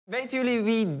Weten jullie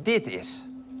wie dit is?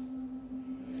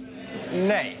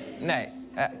 Nee.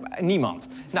 Niemand.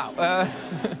 Nou,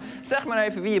 zeg maar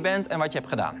even wie je bent en wat je hebt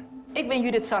gedaan. Ik ben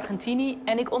Judith Sargentini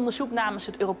en ik onderzoek namens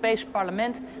het Europese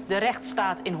Parlement de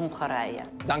rechtsstaat in Hongarije.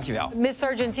 Dankjewel. Ms.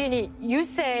 Sargentini, you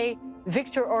say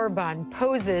Viktor Orbán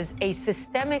poses a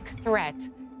systemic threat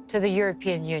to the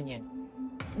European Union.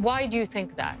 Why do you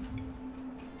think that?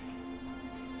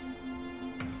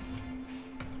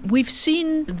 We've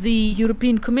seen the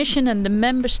European Commission and the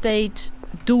member states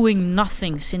doing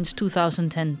nothing since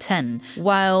 2010,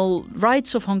 while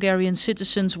rights of Hungarian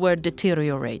citizens were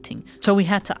deteriorating. So we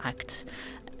had to act.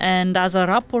 And as a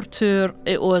rapporteur,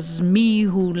 it was me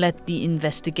who led the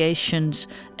investigations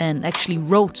and actually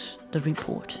wrote the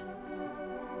report.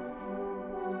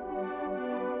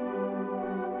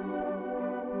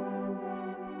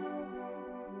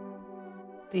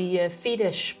 The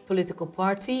Fidesz political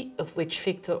party, of which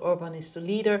Viktor Orbán is the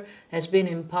leader, has been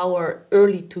in power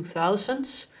early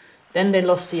 2000s. Then they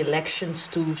lost the elections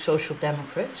to Social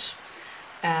Democrats.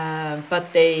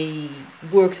 But they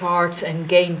worked hard and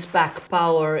gained back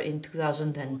power in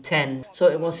 2010. So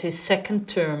it was his second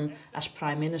term as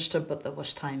prime minister, but there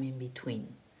was time in between.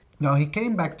 Now, he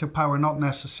came back to power not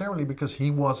necessarily because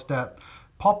he was that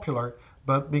popular,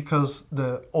 but because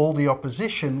all the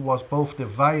opposition was both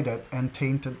divided and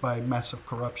tainted by massive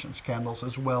corruption scandals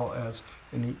as well as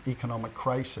an economic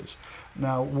crisis.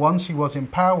 Now, once he was in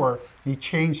power, he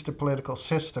changed the political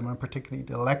system, and particularly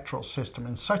the electoral system,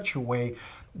 in such a way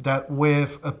that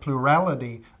with a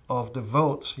plurality of the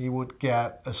votes, he would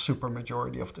get a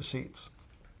supermajority of the seats.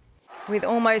 With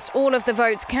almost all of the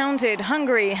votes counted,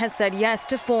 Hungary has said yes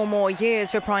to 4 more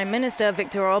years for Prime Minister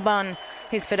Viktor Orbán.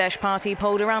 His Fidesz Party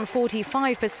polled around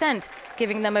 45%,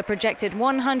 giving them a projected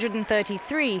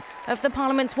 133 of the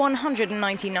Parliament's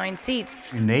 199 seats.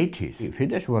 In the 80s,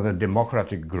 Fidesz was a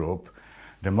democratic group,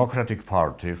 democratic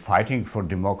party, fighting for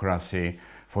democracy,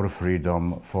 for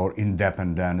freedom, for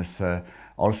independence,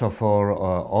 also for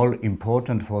all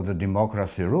important for the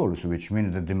democracy rules, which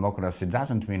means that democracy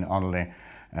doesn't mean only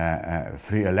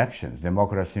free elections.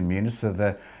 Democracy means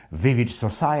the vivid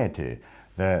society,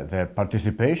 the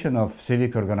participation of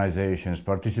civic organizations,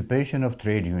 participation of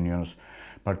trade unions,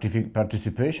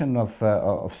 participation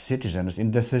of citizens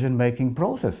in decision-making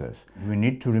processes. We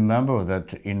need to remember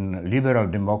that in liberal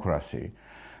democracy,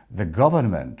 the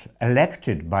government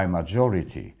elected by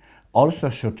majority also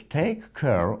should take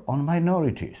care on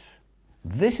minorities.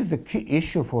 This is the key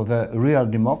issue for the real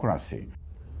democracy.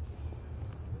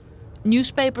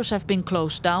 Newspapers have been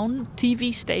closed down,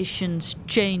 TV stations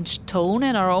changed tone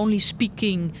and are only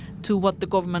speaking to what the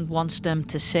government wants them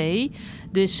to say.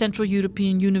 The Central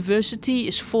European University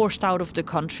is forced out of the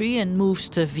country and moves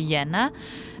to Vienna.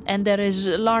 And there is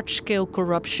large-scale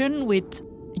corruption with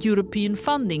European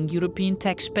funding, European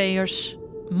taxpayers'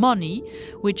 money,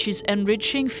 which is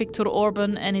enriching Viktor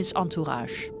Orbán and his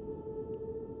entourage.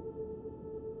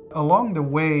 Along the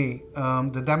way,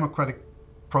 the democratic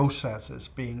process is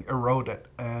being eroded,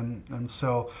 and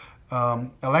so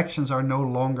elections are no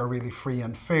longer really free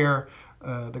and fair.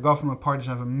 The government parties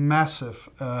have a massive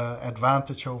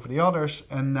advantage over the others,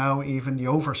 and now even the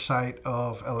oversight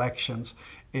of elections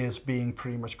is being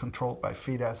pretty much controlled by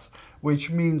Fidesz, which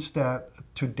means that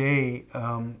today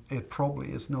it probably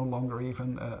is no longer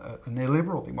even an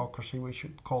illiberal democracy. We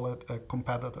should call it a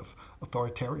competitive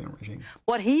authoritarian regime.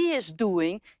 What he is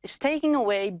doing is taking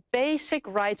away basic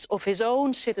rights of his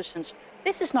own citizens.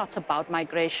 This is not about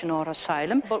migration or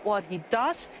asylum, but what he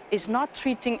does is not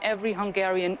treating every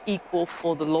Hungarian equal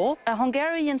for the law. A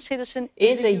Hungarian citizen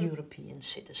is a European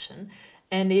citizen,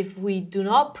 and if we do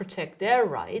not protect their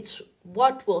rights,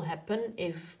 what will happen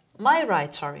if my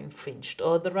rights are infringed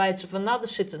or the rights of another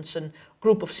citizen,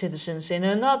 group of citizens in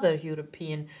another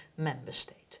European member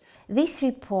state? This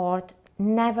report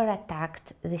never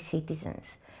attacked the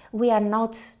citizens. We are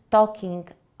not talking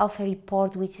of a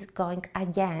report which is going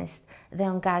against the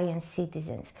Hungarian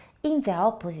citizens. In the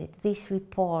opposite, this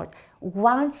report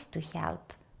wants to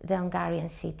help the Hungarian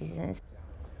citizens.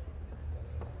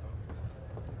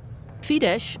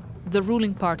 Fidesz, the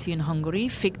ruling party in Hungary,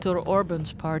 Viktor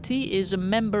Orbán's party, is a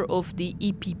member of the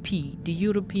EPP, the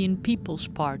European People's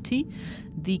Party,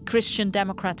 the Christian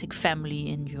democratic family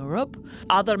in Europe.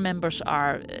 Other members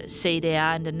are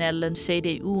CDA in the Netherlands,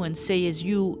 CDU and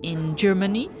CSU in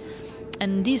Germany.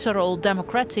 And these are all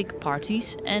democratic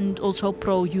parties and also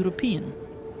pro-European.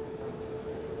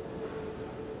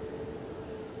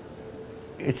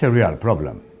 It's a real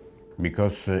problem,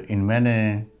 because in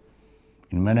many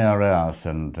areas,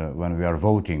 and when we are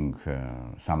voting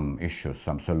some issues,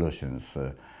 some solutions,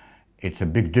 It's a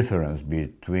big difference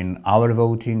between our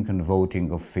voting and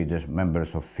voting of Fidesz,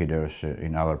 members of Fidesz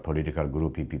in our political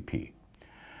group EPP.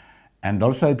 And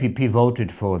also EPP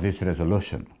voted for this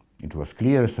resolution. It was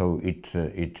clear, so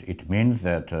it means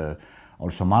that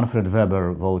also Manfred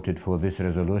Weber voted for this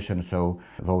resolution, so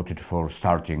voted for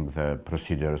starting the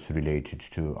procedures related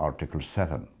to Article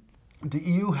 7. The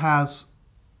EU has,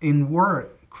 in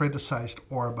word, criticized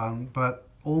Orban, but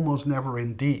almost never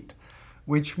in deed,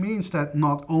 which means that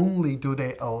not only do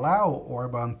they allow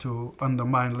Orban to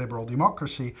undermine liberal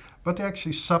democracy, but they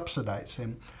actually subsidize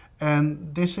him.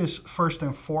 And this is first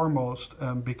and foremost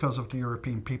because of the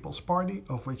European People's Party,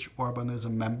 of which Orban is a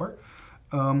member.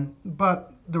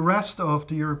 But the rest of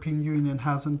the European Union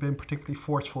hasn't been particularly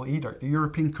forceful either. The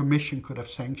European Commission could have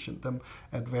sanctioned them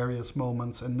at various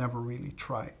moments and never really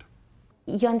tried.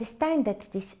 You understand that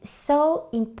it is so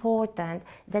important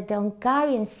that the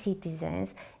Hungarian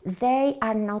citizens, they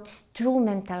are not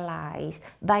instrumentalized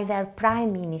by their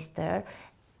prime minister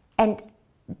and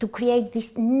to create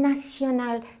this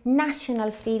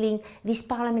national feeling, this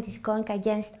parliament is going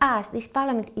against us. This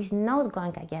parliament is not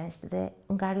going against the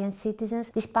Hungarian citizens.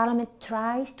 This parliament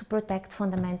tries to protect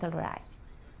fundamental rights.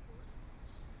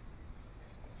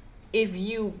 If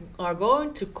you are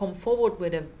going to come forward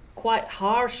with a quite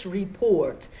harsh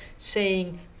report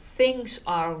saying things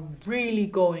are really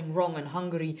going wrong in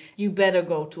Hungary, you better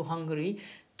go to Hungary,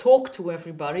 talk to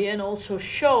everybody and also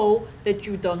show that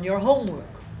you've done your homework.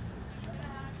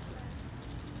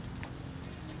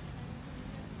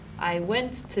 I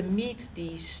went to meet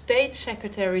the State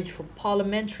Secretary for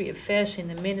Parliamentary Affairs in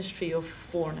the Ministry of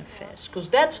Foreign Affairs, because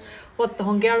that's what the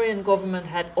Hungarian government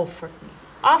had offered me.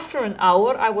 After an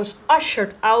hour, I was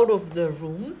ushered out of the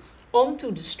room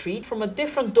onto the street from a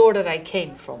different door that I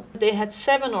came from. They had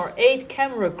 7 or 8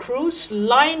 camera crews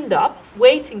lined up,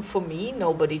 waiting for me,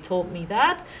 nobody told me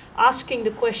that, asking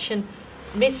the question,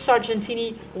 Miss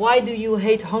Sargentini, why do you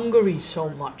hate Hungary so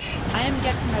much? I am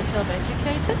getting myself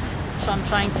educated, so I'm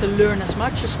trying to learn as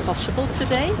much as possible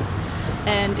today.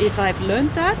 And if I've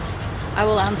learned that, I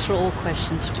will answer all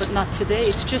questions, but not today.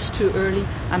 It's just too early.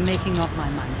 I'm making up my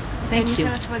mind. Thank you. Can you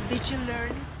tell us what did you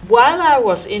learn? While I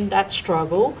was in that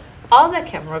struggle, other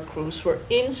camera crews were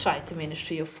inside the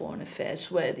Ministry of Foreign Affairs,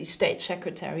 where the State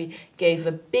Secretary gave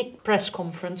a big press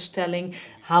conference telling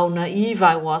how naive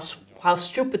I was, how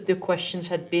stupid the questions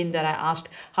had been that I asked,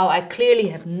 how I clearly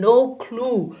have no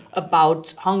clue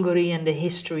about Hungary and the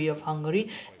history of Hungary.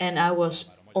 And I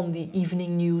was on the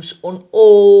evening news on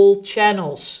all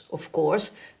channels, of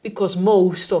course, because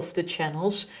most of the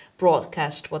channels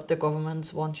broadcast what the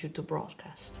government wants you to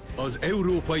broadcast. Az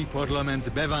Európai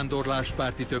Parlament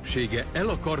bevándorláspárti többsége el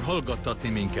akar hallgattatni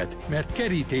minket, mert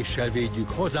kerítéssel védjük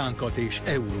hazánkat és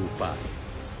Európát.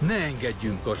 Ne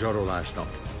engedjünk a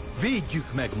zsarolásnak.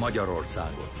 Védjük meg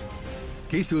Magyarországot.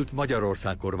 Készült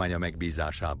Magyarország kormánya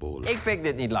megbízásából. Ik pik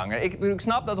dit niet langer. Ik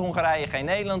snap dat Hongarije geen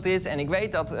Nederland is en ik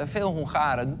weet dat veel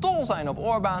Hongaren dol zijn op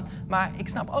Orbán, maar ik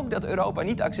snap ook dat Europa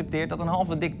niet accepteert dat een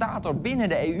halve dictator binnen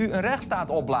de EU een rechtsstaat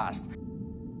opblaast.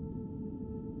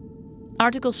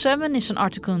 Article 7 is an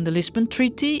article in the Lisbon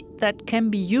Treaty that can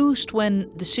be used when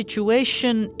the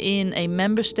situation in a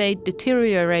member state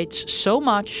deteriorates so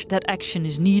much that action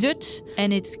is needed,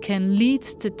 and it can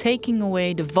lead to taking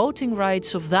away the voting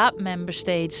rights of that member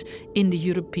state in the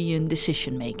European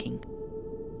decision-making.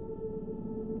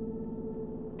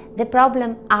 The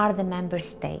problem are the member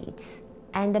states,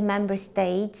 and the member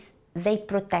states, they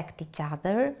protect each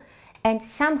other. And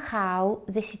somehow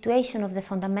the situation of the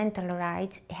fundamental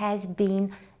rights has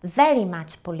been very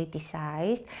much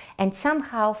politicized, and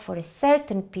somehow for a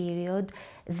certain period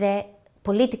the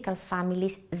political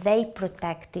families, they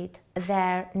protected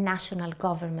their national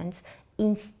governments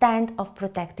instead of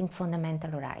protecting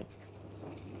fundamental rights.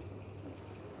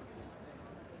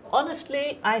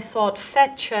 Honestly, I thought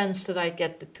fat chance that I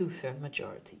get the 2/3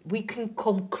 majority. We can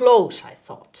come close, I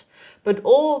thought. But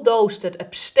all those that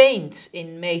abstained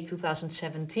in May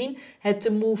 2017 had to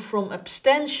move from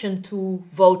abstention to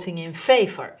voting in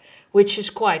favor, which is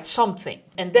quite something.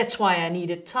 And that's why I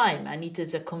needed time. I needed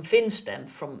to convince them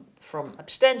from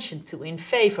abstention to in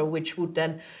favor, which would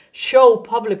then show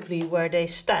publicly where they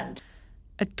stand.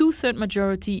 A 2/3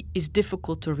 majority is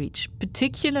difficult to reach,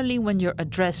 particularly when you're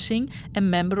addressing a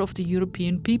member of the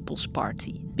European People's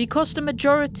Party. Because the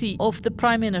majority of the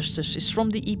prime ministers is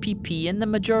from the EPP and the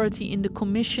majority in the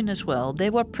Commission as well, they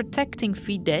were protecting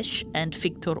Fidesz and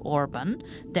Viktor Orban,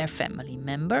 their family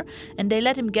member, and they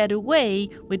let him get away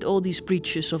with all these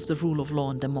breaches of the rule of law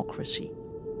and democracy.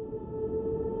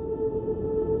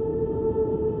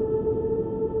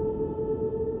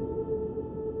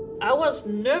 I was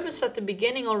nervous at the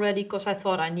beginning already because I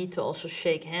thought I need to also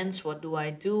shake hands. What do I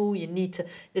do?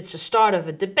 It's the start of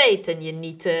a debate and you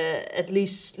need to at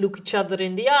least look each other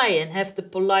in the eye and have the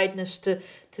politeness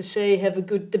to say, have a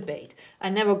good debate. I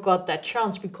never got that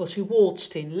chance because he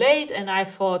waltzed in late and I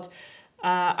thought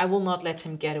I will not let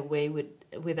him get away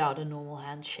without a normal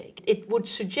handshake. It would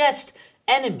suggest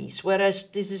enemies, whereas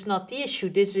this is not the issue.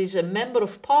 This is a member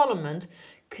of parliament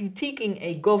critiquing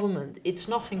a government. It's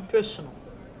nothing personal.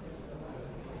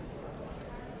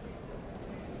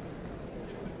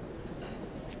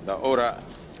 Da ora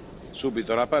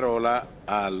subito la parola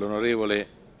all'onorevole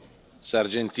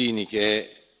Sargentini che è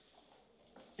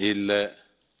il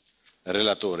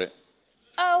relatore.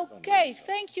 Okay,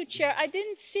 thank you, Chair. I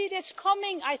didn't see this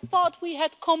coming. I thought we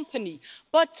had company.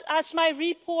 But as my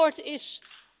report is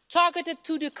targeted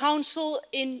to the Council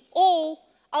in all,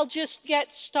 I'll just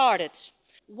get started.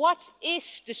 What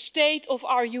is the state of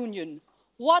our Union?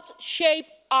 What shape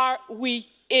are we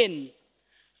in?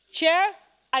 Chair,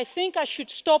 I think I should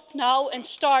stop now and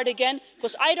start again,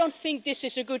 because I don't think this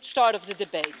is a good start of the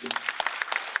debate.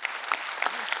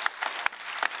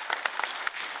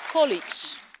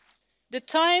 Colleagues, the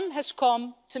time has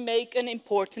come to make an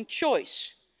important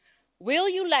choice. Will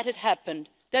you let it happen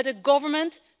that a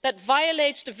government that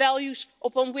violates the values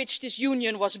upon which this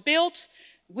union was built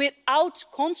without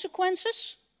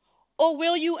consequences? Or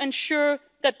will you ensure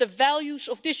that the values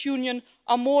of this union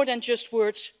are more than just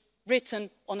words written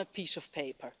on a piece of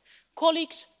paper?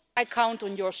 Colleagues, I count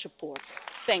on your support.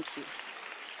 Thank you.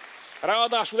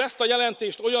 Ráadásul ezt a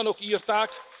jelentést olyanok írták,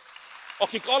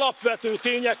 akik alapvető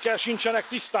tényekkel sincsenek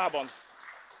tisztában.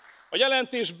 A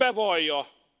jelentés bevallja,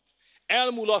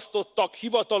 elmulasztottak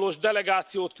hivatalos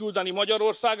delegációt küldeni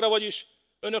Magyarországra, vagyis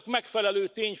önök megfelelő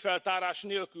tényfeltárás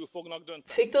nélkül fognak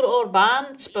dönteni. Viktor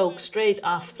Orbán spoke straight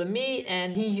after me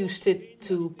and he used it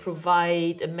to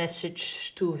provide a message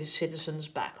to his citizens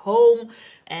back home.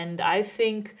 And I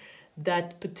think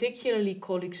that particularly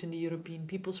colleagues in the European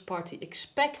People's Party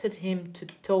expected him to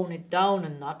tone it down a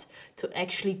notch, to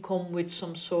actually come with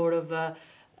some sort of a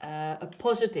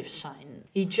positive sign.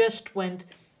 He just went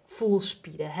full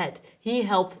speed ahead. He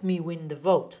helped me win the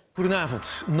vote.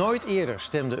 Goedenavond. Nooit eerder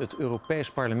stemde het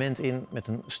Europees Parlement in met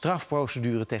een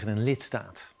strafprocedure tegen een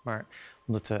lidstaat. Maar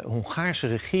omdat de Hongaarse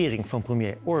regering van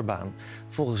premier Orbán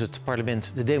volgens het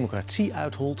parlement de democratie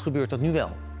uitholt, gebeurt dat nu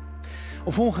wel.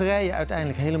 Of Hongarije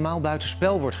uiteindelijk helemaal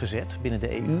buitenspel wordt gezet binnen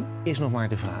de EU is nog maar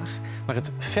de vraag. Maar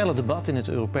het felle debat in het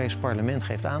Europees Parlement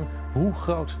geeft aan hoe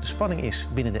groot de spanning is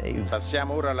binnen de EU.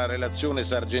 Passiamo ora alla relazione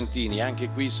Sargentini. Anche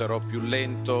qui sarò più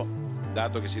lento,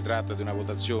 dato che si tratta di una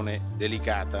votazione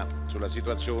delicata sulla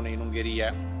situazione in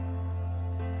Ungheria.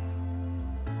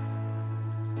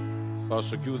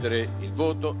 Posso chiudere il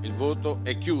voto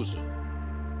è chiuso.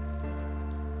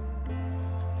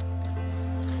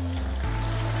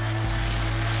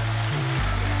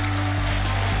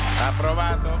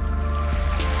 Approvato.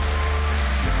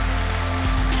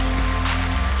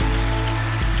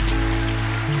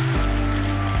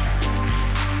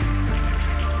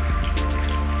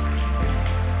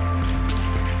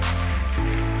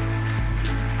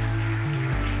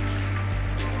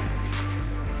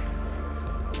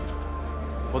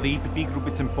 For the EPP Group,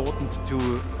 it's important to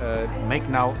make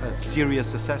now a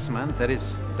serious assessment that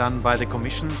is done by the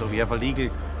Commission. So we have a legal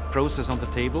process on the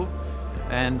table.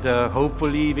 And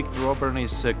hopefully Viktor Orbán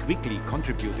is quickly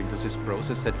contributing to this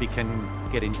process, that we can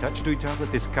get in touch to each other,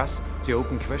 discuss the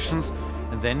open questions,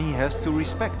 and then he has to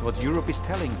respect what Europe is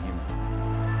telling him.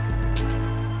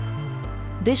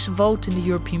 This vote in the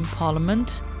European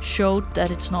Parliament showed that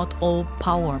it's not all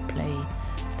power play,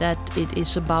 that it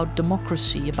is about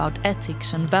democracy, about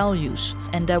ethics and values,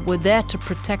 and that we're there to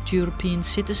protect European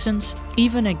citizens,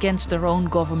 even against their own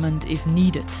government if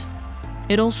needed.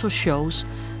 It also shows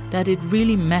that it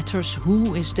really matters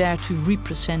who is there to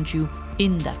represent you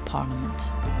in that parliament.